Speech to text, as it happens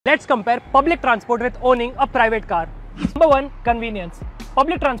Let's compare public transport with owning a private car. Number 1. Convenience.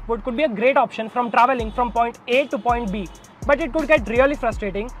 Public transport could be a great option from traveling from point A to point B, but it could get really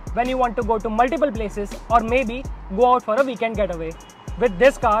frustrating when you want to go to multiple places or maybe go out for a weekend getaway. With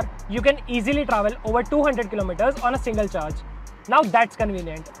this car, you can easily travel over 200 kilometers on a single charge. Now that's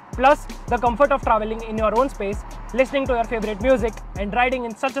convenient. Plus, the comfort of traveling in your own space, listening to your favorite music and riding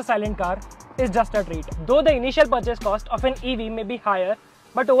in such a silent car is just a treat. Though the initial purchase cost of an EV may be higher,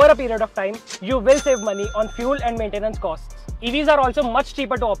 but over a period of time, you will save money on fuel and maintenance costs. EVs are also much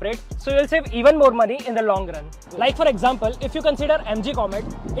cheaper to operate, so you'll save even more money in the long run. Like for example, if you consider MG Comet,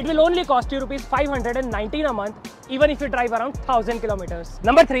 it will only cost you Rs 519 a month, even if you drive around 1000 kilometers.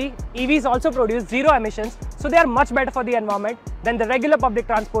 Number 3, EVs also produce zero emissions, so they are much better for the environment than the regular public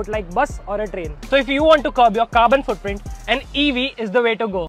transport like bus or a train. So if you want to curb your carbon footprint, an EV is the way to go.